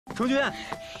程军，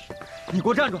你给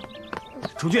我站住！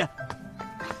程军，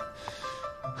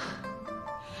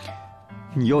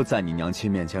你又在你娘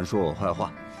亲面前说我坏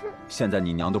话，现在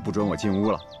你娘都不准我进屋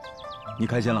了，你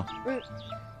开心了？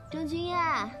程君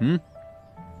呀，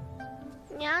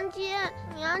娘亲，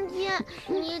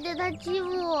你给他欺负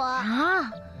我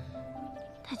啊！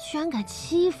他居然敢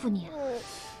欺负你！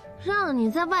让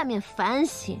你在外面反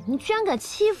省，你居然敢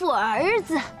欺负我儿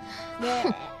子！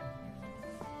哼！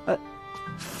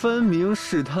分明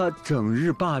是他整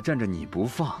日霸占着你不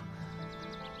放，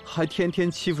还天天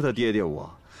欺负他爹爹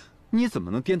我，你怎么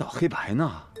能颠倒黑白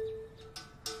呢？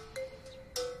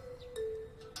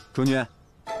钟军，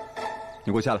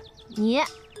你给我下来！你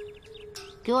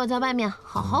给我在外面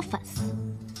好好反思。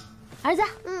儿子，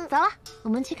走了，我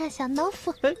们去看小农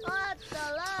夫。走了，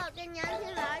跟娘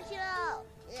亲玩去喽。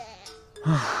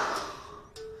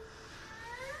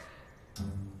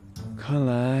看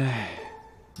来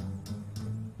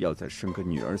要再生个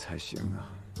女儿才行啊！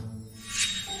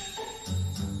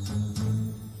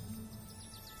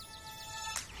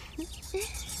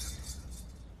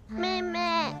妹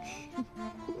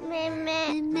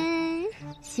妹，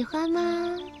喜欢吗？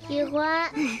喜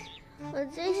欢，我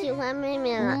最喜欢妹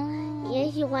妹了，也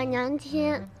喜欢娘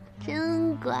亲，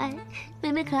真乖，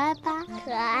妹妹可爱吧？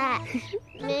可爱。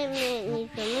妹妹，你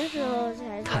什么时候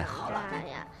才太好了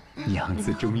呀？娘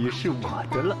子终于是我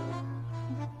的了。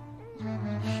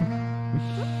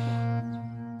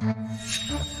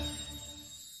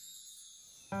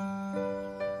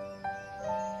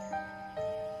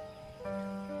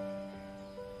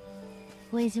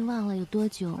我已经忘了有多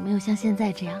久没有像现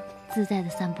在这样自在的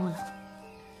散步了。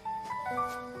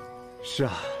是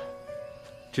啊，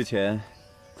之前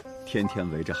天天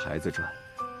围着孩子转，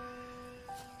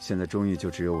现在终于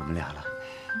就只有我们俩了。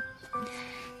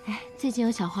哎，最近有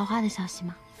小花花的消息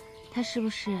吗？她是不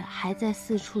是还在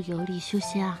四处游历修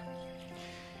仙啊？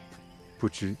不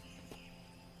知，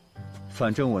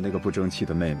反正我那个不争气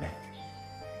的妹妹，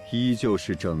依旧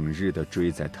是整日的追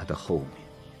在她的后面。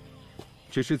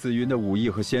只是紫云的武艺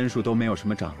和仙术都没有什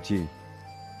么长进，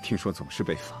听说总是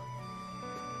被罚。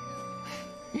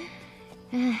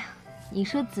哎呀，你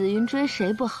说紫云追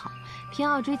谁不好，偏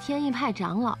要追天意派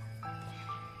长老，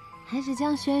还是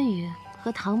江轩宇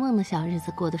和唐梦的小日子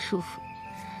过得舒服。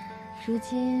如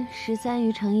今13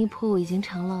余城一铺已经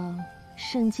成了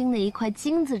圣经的一块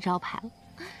金字招牌了，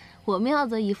我们要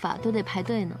做一法都得排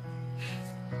队呢。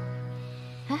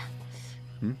哎，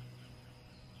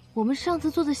我们上次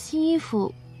做的新衣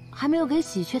服还没有给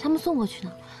喜鹊他们送过去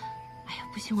呢。哎呀，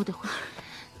不行，我得回去。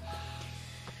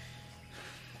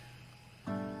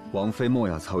王妃莫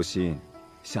要操心，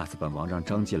下次本王让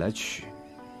张继来取，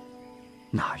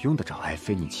哪用得着爱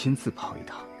妃你亲自跑一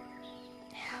趟？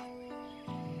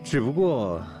只不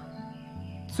过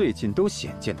最近都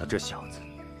显见到这小子，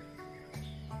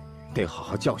得好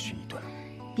好教训一顿。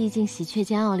毕竟喜鹊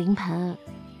将要临盆，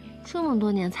这么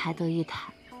多年才得一胎，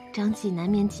张继难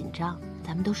免紧张，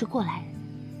咱们都是过来人，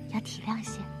要体谅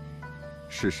些。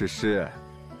是，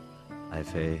爱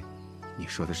妃，你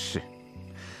说的是。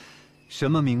什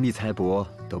么名利财帛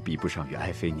都比不上与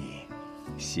爱妃你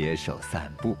携手散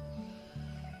步。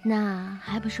那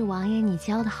还不是王爷你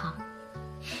教的好，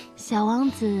小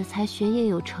王子才学业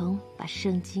有成，把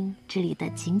圣经治理得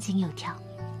井井有条。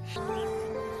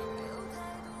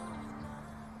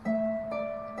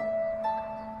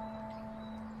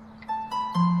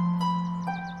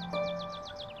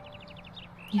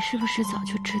你是不是早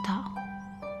就知道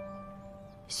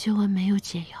修文没有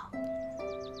解药？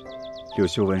柳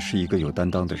修文是一个有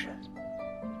担当的人，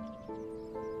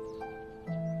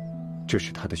这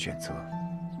是他的选择，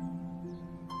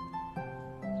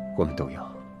我们都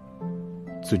要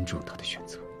尊重他的选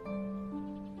择。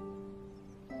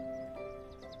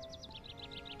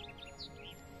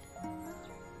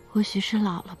或许是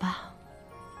老了吧，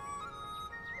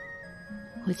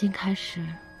我竟开始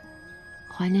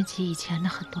怀念起以前的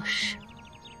很多事。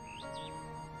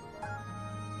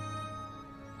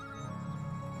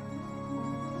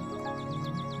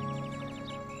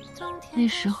那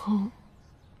时候，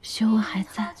修文还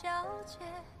在，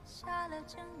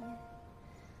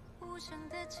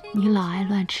你老爱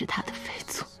乱吃他的肥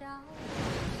醋，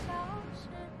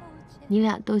你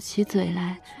俩斗起嘴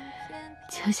来，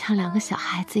就像两个小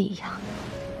孩子一样。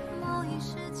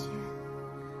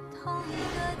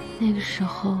那个时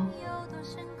候，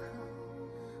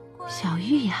小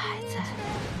玉也还在，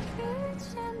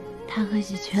她和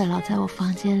喜鹊老在我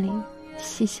房间里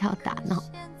嬉笑打闹。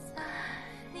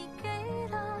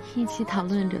一起讨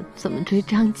论着怎么追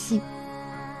张继，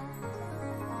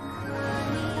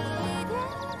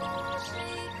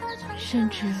甚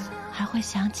至还会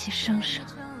想起生生，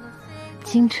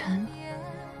京城，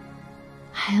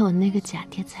还有那个假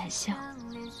爹宰相，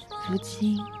如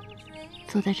今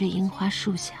坐在这樱花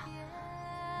树下，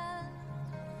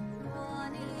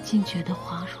竟觉得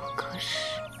恍如隔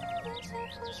世。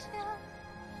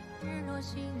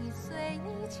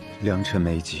良辰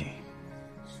美景，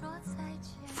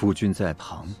夫君在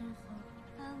旁，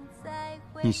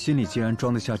你心里竟然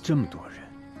装得下这么多人，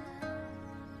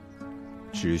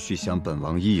只需想本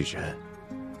王一人。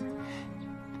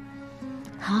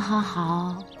好，好，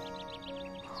好，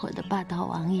我的霸道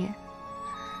王爷。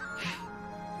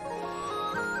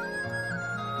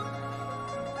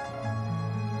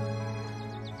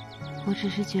我只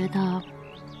是觉得，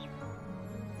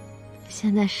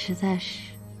现在实在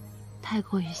是太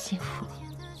过于幸福了，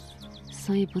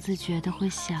所以不自觉地会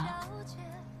想，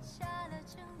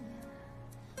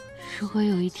如果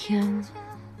有一天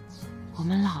我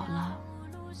们老了，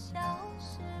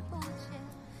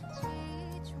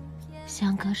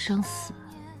相隔生死，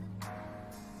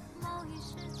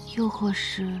又或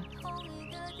是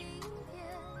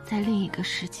在另一个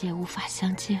世界无法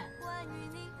相见，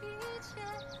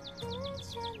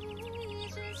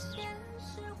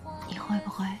你会不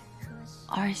会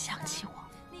偶尔想起我？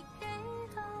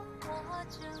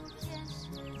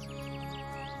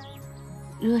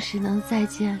若是能再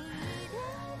见，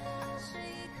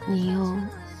你又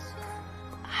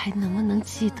还能不能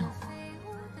记得我？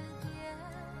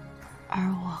而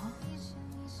我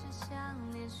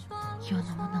又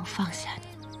能不能放下你？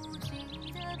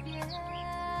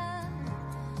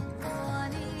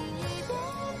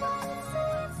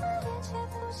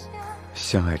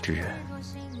相爱之人，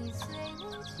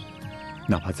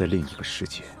哪怕在另一个世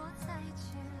界，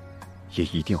也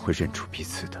一定会认出彼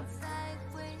此的，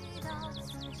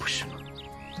不是吗？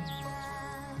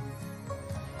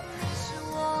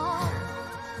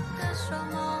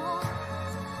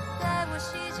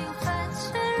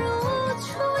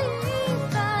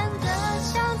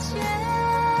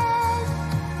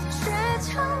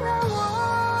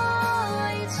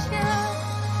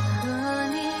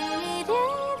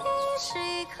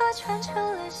串成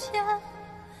了线，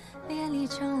连理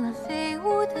成了飞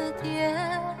舞的蝶，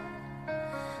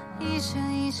一生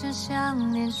一世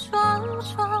相恋，双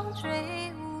双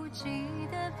追无际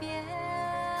的边。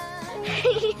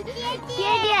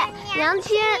爹爹，娘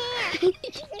亲，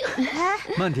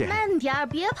慢点，慢点，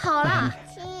别跑了。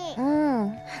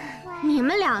你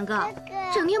们两个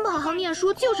整天不好好念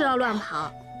书，就知道乱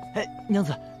跑。哎，娘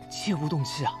子，切勿动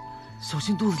气啊，小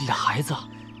心肚子里的孩子。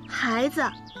孩子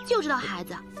就知道孩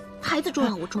子，孩子重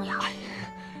要不重要？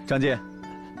张晋，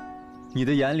你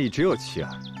的眼里只有妻儿，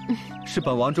是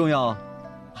本王重要，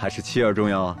还是妻儿重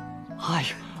要啊？哎呀，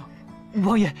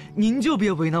王爷您就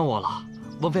别为难我了。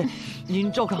王妃，您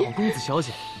照看好公子小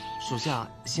姐，属下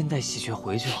先带喜鹊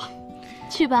回去了。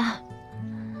去吧，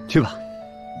去吧。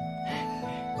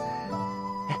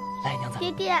哎，来，娘子。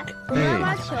爹爹，我们来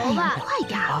玩球吧，快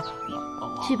点儿。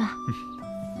去吧。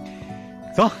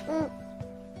走。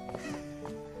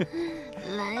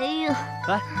来哟，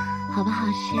来，好不好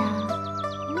吃啊？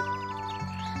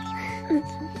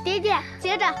爹爹，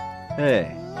接着。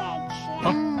哎，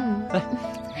好，来，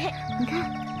你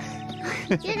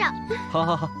看，接着。好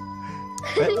好好。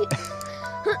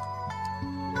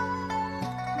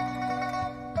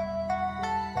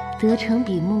得成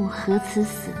比目何辞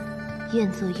死，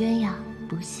愿做鸳鸯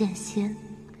不羡仙。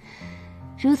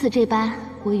如此这般，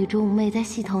我与钟无媚在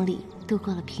系统里度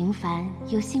过了平凡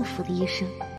又幸福的一生。